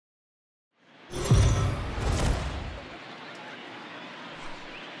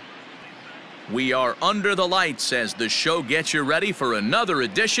We are under the lights as the show gets you ready for another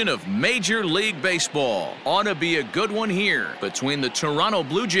edition of Major League Baseball. Ought to be a good one here between the Toronto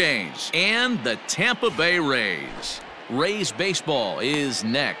Blue Jays and the Tampa Bay Rays. Rays baseball is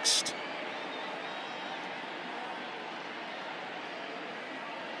next.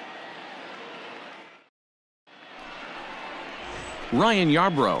 Ryan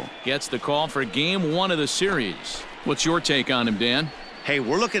Yarbrough gets the call for Game 1 of the series. What's your take on him, Dan? Hey,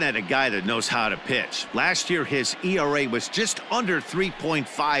 we're looking at a guy that knows how to pitch. Last year, his ERA was just under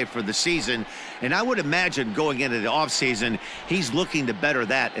 3.5 for the season, and I would imagine going into the offseason, he's looking to better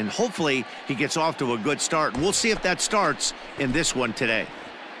that, and hopefully he gets off to a good start. We'll see if that starts in this one today.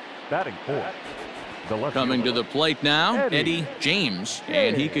 Batting fourth. Coming to the plate now, Eddie James,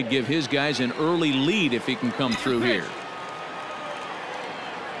 and he could give his guys an early lead if he can come through here.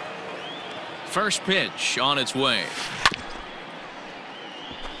 First pitch on its way.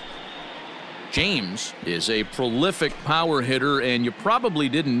 James is a prolific power hitter, and you probably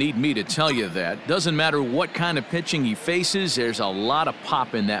didn't need me to tell you that. Doesn't matter what kind of pitching he faces, there's a lot of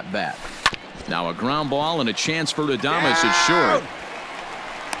pop in that bat. Now a ground ball and a chance for Adames is short.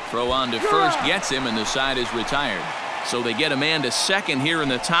 Throw on to first gets him, and the side is retired. So they get a man to second here in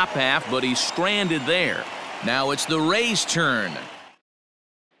the top half, but he's stranded there. Now it's the Rays' turn.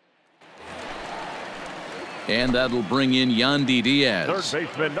 And that'll bring in Yandy Diaz. Third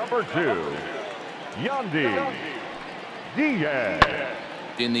baseman number 2. Yandy Diaz.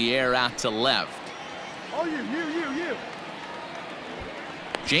 In the air out to left. Oh, you.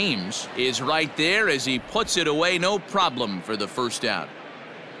 James is right there as he puts it away, no problem for the first out.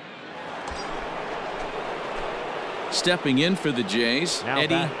 Stepping in for the Jays, now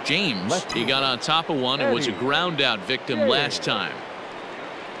Eddie James. He got on top of one and was a ground out victim last time.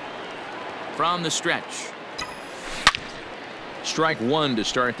 From the stretch. Strike one to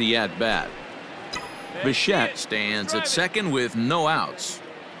start the at-bat. Bichette stands at second with no outs.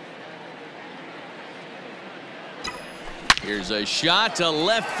 Here's a shot to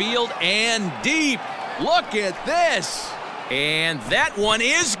left field and deep. Look at this. And that one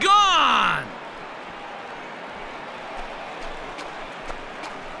is gone.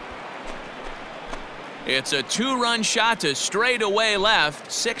 It's a two-run shot to straightaway left.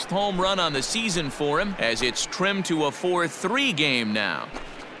 6th home run on the season for him as it's trimmed to a 4-3 game now.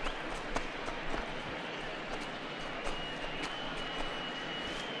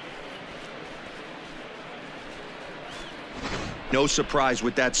 No surprise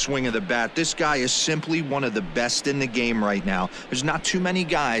with that swing of the bat. This guy is simply one of the best in the game right now. There's not too many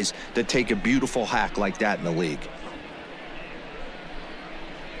guys that take a beautiful hack like that in the league.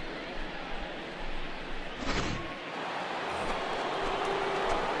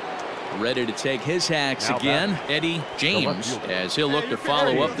 Ready to take his hacks again, Eddie James, as he'll look to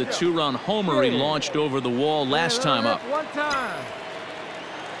follow up the two-run homer he launched over the wall last time up.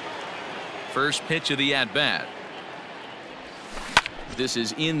 First pitch of the at-bat. This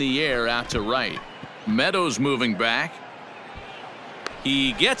is in the air out to right. Meadows moving back.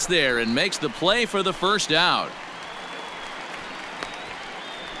 He gets there and makes the play for the first out.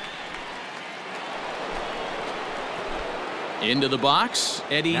 Into the box,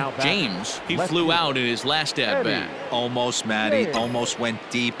 Eddie James. He flew out in his last at-bat. Almost, Matty. Almost went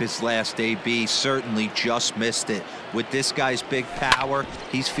deep his last AB. Certainly just missed it. With this guy's big power,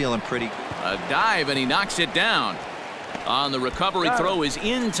 he's feeling pretty good. A dive, and he knocks it down. On the recovery throw is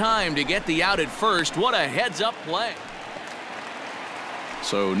in time to get the out at first. What a heads-up play.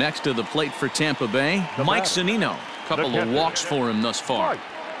 So next to the plate for Tampa Bay, Mike Zunino. Couple of walks for him thus far.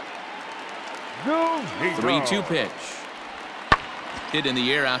 3-2 pitch. Hit in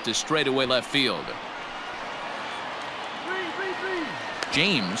the air out to straightaway left field.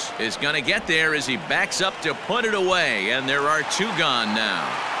 James is going to get there as he backs up to put it away, and there are two gone now.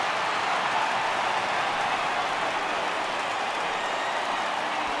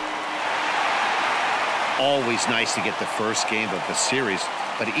 Always nice to get the first game of the series,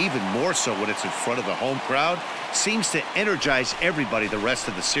 but even more so when it's in front of the home crowd. Seems to energize everybody the rest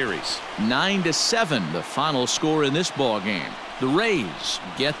of the series. 9-7, the final score in this ball game. The Rays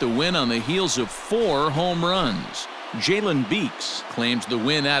get the win on the heels of 4 home runs. Jalen Beeks claims the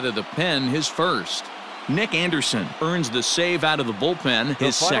win out of the pen, his first. Nick Anderson earns the save out of the bullpen,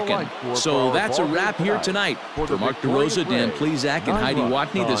 his second. So that's a wrap here tonight. For Mark DeRosa, Dan Plesac, and Heidi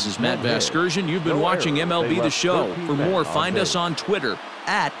Watney, this is Matt Vasgersian. You've been watching MLB The Show. For more, find us on Twitter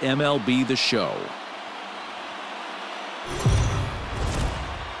at MLB The Show.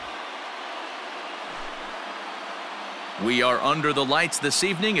 We are under the lights this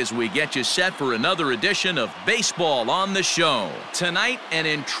evening as we get you set for another edition of Baseball on the Show. Tonight, an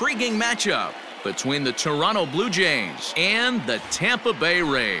intriguing matchup between the Toronto Blue Jays and the Tampa Bay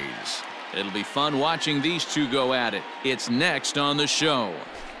Rays. It'll be fun watching these two go at it. It's next on the show.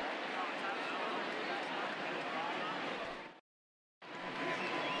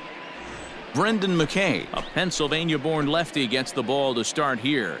 Brendan McKay, a Pennsylvania-born lefty, gets the ball to start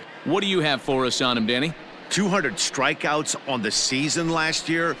here. What do you have for us on him, Danny? 200 strikeouts on the season last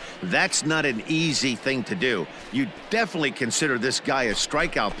year. That's not an easy thing to do. You definitely consider this guy a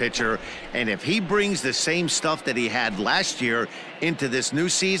strikeout pitcher, and if he brings the same stuff that he had last year into this new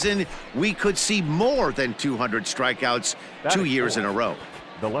season, we could see more than 200 strikeouts 2 years in a row.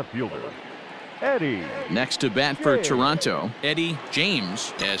 The left fielder, Eddie. Next to bat for Toronto, Eddie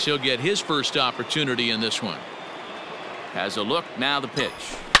James, as he'll get his first opportunity in this one. Has a look, now the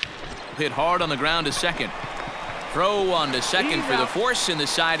pitch. Hit hard on the ground to second. Throw on to second for the force, and the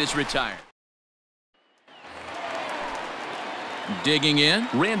side is retired. Digging in,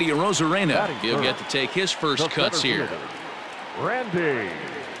 Randy Arozarena. He'll get to take his first cuts here. Randy.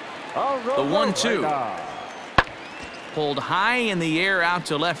 The 1-2. Pulled high in the air out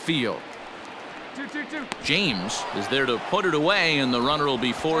to left field. James is there to put it away, and the runner will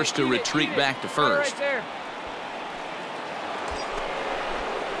be forced to retreat back to first.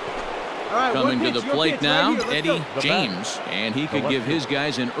 Coming to the plate now, Eddie James, and he could give his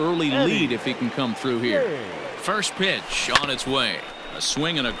guys an early lead if he can come through here. First pitch on its way. A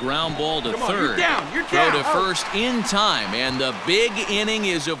swing and a ground ball to third. Throw to first in time, and the big inning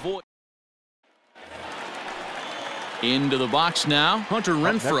is avoided. Into the box now, Hunter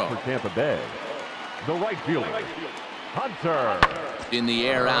Renfroe. For Tampa Bay, the right fielder, Hunter. In the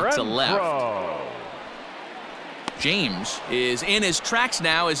air out to left. James is in his tracks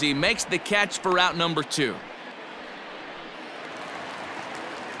now as he makes the catch for out number 2.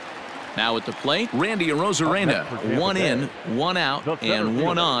 Now at the plate, Randy Arozarena. 1 in, 1 out, and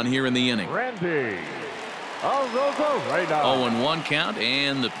 1 on here in the inning. Randy Arozarena. 0-1 count,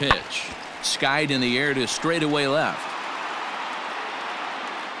 and the pitch. Skied in the air to straightaway left.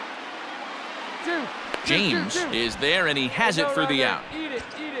 James is there, and he has it for the out.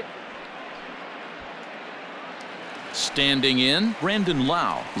 Standing in, Brandon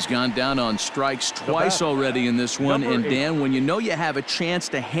Lau has gone down on strikes twice already in this one. And Dan, when you know you have a chance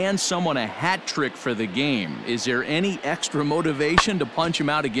to hand someone a hat trick for the game, is there any extra motivation to punch him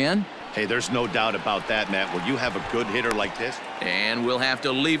out again? Hey, there's no doubt about that, Matt. When you have a good hitter like this. And we'll have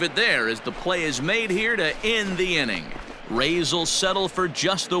to leave it there as the play is made here to end the inning. Rays will settle for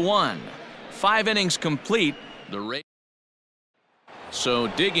just the 1. 5 innings complete. The Rays. So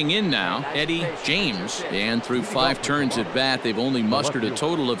digging in now, Eddie James, and through 5 turns at bat, they've only mustered a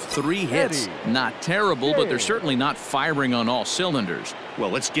total of 3 hits. Not terrible, but they're certainly not firing on all cylinders.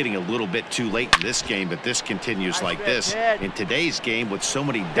 Well, it's getting a little bit too late in this game if this continues like this. In today's game, with so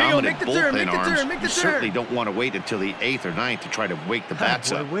many dominant bullpen arms, you certainly don't want to wait until the 8th or 9th to try to wake the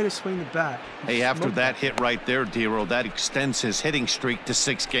bats up. Way to swing the bat. Hey, after that hit right there, Dero, that extends his hitting streak to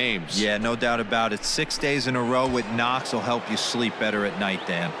 6 games. Yeah, no doubt about it. 6 days in a row with knocks will help you sleep better at night,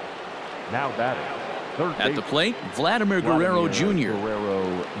 Dan. Now batting. At the plate, Vladimir Guerrero Jr.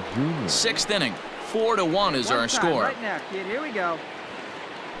 6th inning. 4-1 is our score. Right now, kid. Here we go.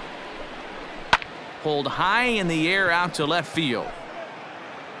 Pulled high in the air out to left field.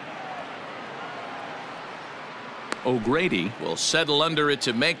 O'Grady will settle under it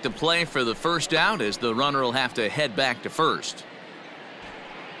to make the play for the first out, as the runner will have to head back to first.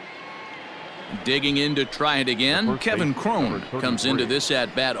 Digging in to try it again, Kevin Crone comes into this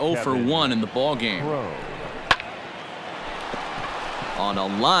at bat 0 for 1 in the ball game. On a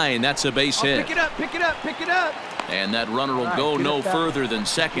line, that's a base hit. Pick it up, pick it up, pick it up. And that runner will go no further than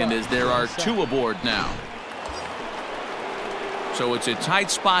second, as there are 2 aboard now. So it's a tight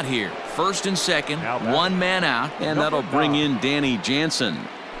spot here. First and second, 1 man out, and that'll bring in Danny Jansen.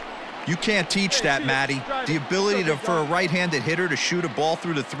 You can't teach that, Matty. The ability for a right-handed hitter to shoot a ball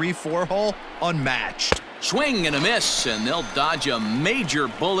through the 3-4 hole, unmatched. Swing and a miss, and they'll dodge a major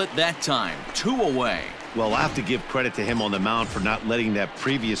bullet that time. 2 away. Well, I have to give credit to him on the mound for not letting that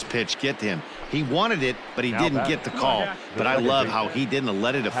previous pitch get to him. He wanted it, but he didn't get the call. But I love how he didn't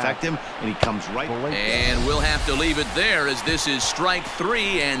let it affect him, and he comes right. And we'll have to leave it there, as this is strike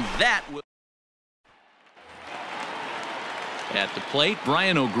 3, and that will. At the plate,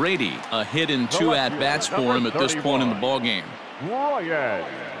 Brian O'Grady, a hit in 2 at-bats for him at this point in the ballgame. Brian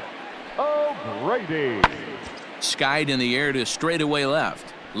O'Grady. Skied in the air to straightaway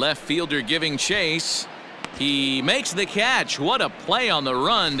left. Left fielder giving chase. He makes the catch. What a play on the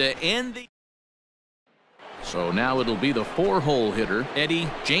run to end the. So now it'll be the 4-hole hitter, Eddie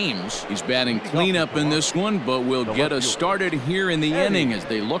James. He's batting cleanup in this one, but will get us started here in the inning as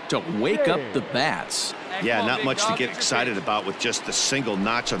they look to wake up the bats. Yeah, not much to get excited about with just the single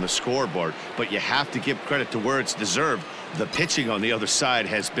notch on the scoreboard, but you have to give credit to where it's deserved. The pitching on the other side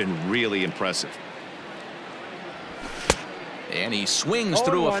has been really impressive. And he swings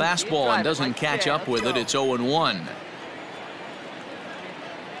through a fastball and doesn't catch up with it. It's 0-1.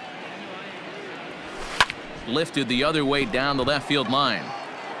 Lifted the other way down the left field line.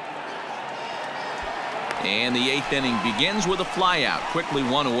 And the 8th inning begins with a flyout. Quickly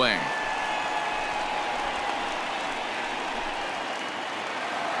one away.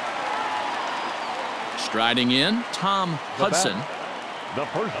 Striding in, Tom Hudson. The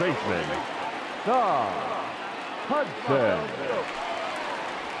first baseman, Tom Hudson.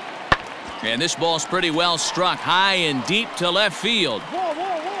 And this ball's pretty well struck high and deep to left field.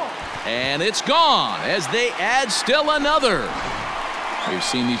 And it's gone as they add still another. We've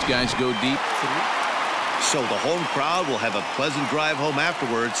seen these guys go deep. So the home crowd will have a pleasant drive home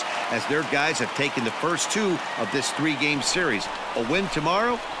afterwards as their guys have taken the first 2 of this 3-game series. A win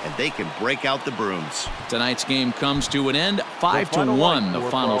tomorrow, and they can break out the brooms. Tonight's game comes to an end, 5-1, the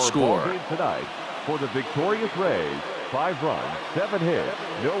final score. Tonight, for the victorious Rays, 5 runs, 7 hits,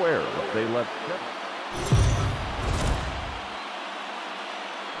 no errors. They left.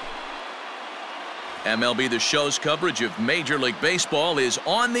 MLB The Show's coverage of Major League Baseball is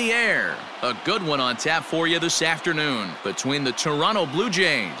on the air. A good one on tap for you this afternoon between the Toronto Blue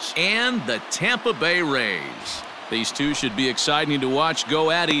Jays and the Tampa Bay Rays. These two should be exciting to watch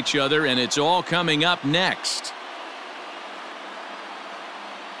go at each other, and it's all coming up next.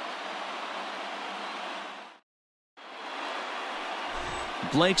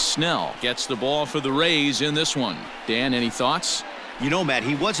 Blake Snell gets the ball for the Rays in this one. Dan, any thoughts? You know, Matt,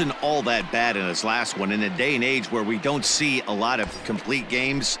 he wasn't all that bad in his last one. In a day and age where we don't see a lot of complete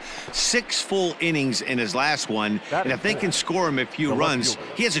games, 6 full innings in his last one, and if they can score him a few runs,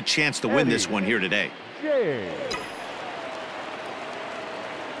 he has a chance to win this one here today. Hey,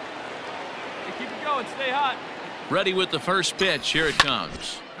 keep it going, stay hot. Ready with the first pitch. Here it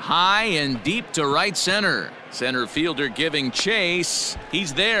comes. High and deep to right center. Center fielder giving chase.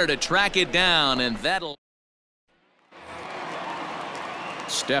 He's there to track it down, and that'll...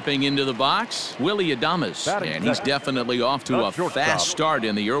 Stepping into the box, Willie Adames, and he's definitely off to a fast start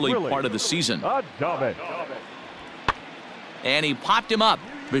in the early part of the season. And he popped him up.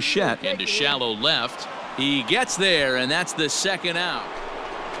 Bichette into shallow left. He gets there, and that's the second out.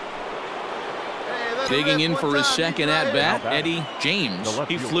 Digging in for his second at-bat, Eddie James.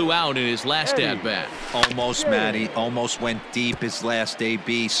 He flew out in his last at-bat. Almost, Matty. Almost went deep his last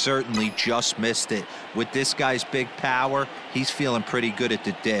AB. Certainly just missed it. With this guy's big power, he's feeling pretty good at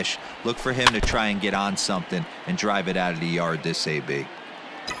the dish. Look for him to try and get on something and drive it out of the yard this AB.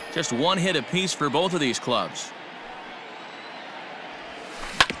 Just one hit apiece for both of these clubs.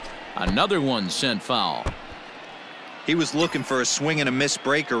 Another one sent foul. He was looking for a swing and a miss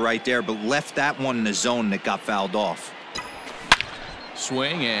breaker right there, but left that one in the zone that got fouled off.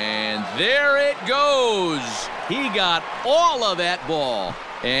 Swing, and there it goes. He got all of that ball.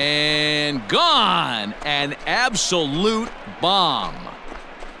 And gone. An absolute bomb.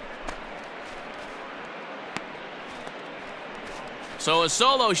 So a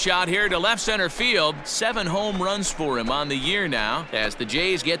solo shot here to left center field. 7 home runs for him on the year now. As the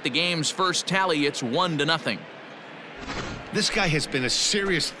Jays get the game's first tally, it's 1-0. This guy has been a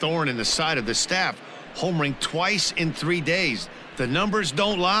serious thorn in the side of the staff, homering twice in 3 days. The numbers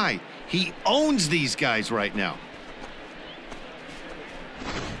don't lie. He owns these guys right now.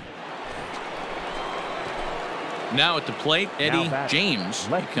 Now at the plate, Eddie James.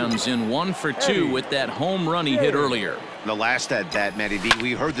 He comes in 1 for 2 with that home run he hit earlier. The last at bat, Matty D,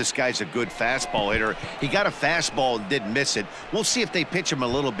 we heard this guy's a good fastball hitter. He got a fastball and didn't miss it. We'll see if they pitch him a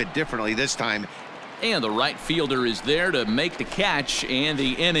little bit differently this time. And the right fielder is there to make the catch, and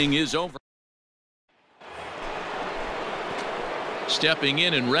the inning is over. Stepping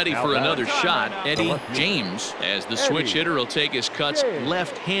in and ready for another shot, Eddie James, as the switch hitter will take his cuts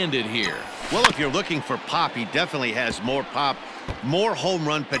left-handed here. Well, if you're looking for pop, he definitely has more pop, more home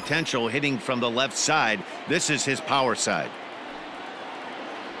run potential hitting from the left side. This is his power side.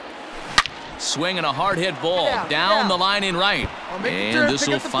 Swinging a hard hit ball down the line in right. And this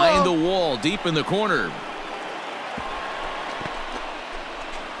will find the wall deep in the corner.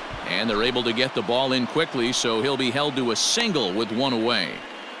 And they're able to get the ball in quickly, so he'll be held to a single with 1 away.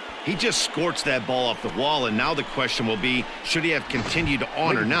 He just scorched that ball off the wall, and now the question will be, should he have continued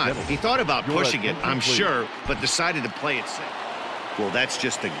on or not? He thought about pushing it, I'm sure, but decided to play it safe. Well, that's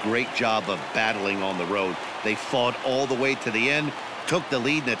just a great job of battling on the road. They fought all the way to the end, took the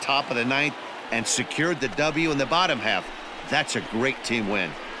lead in the top of the ninth, and secured the W in the bottom half. That's a great team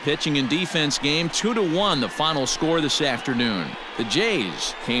win. Pitching and defense game, 2-1 the final score this afternoon. The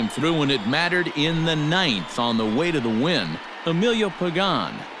Jays came through when it mattered in the ninth on the way to the win. Emilio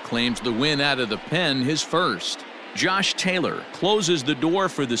Pagan claims the win out of the pen, his first. Josh Taylor closes the door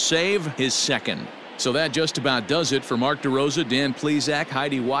for the save, his second. So that just about does it for Mark DeRosa, Dan Plesac,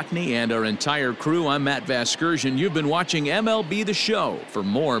 Heidi Watney, and our entire crew. I'm Matt Vasgersian. You've been watching MLB The Show. For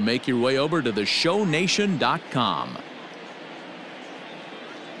more, make your way over to theshownation.com.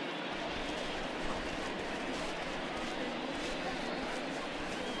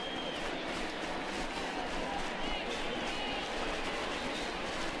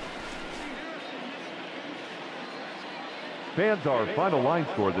 Fans, our final line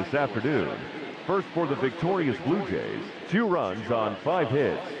score this afternoon. First for the victorious Blue Jays, 2 runs on 5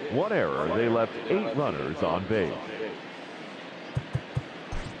 hits, 1 error. They left 8 runners on base.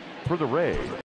 For the Rays,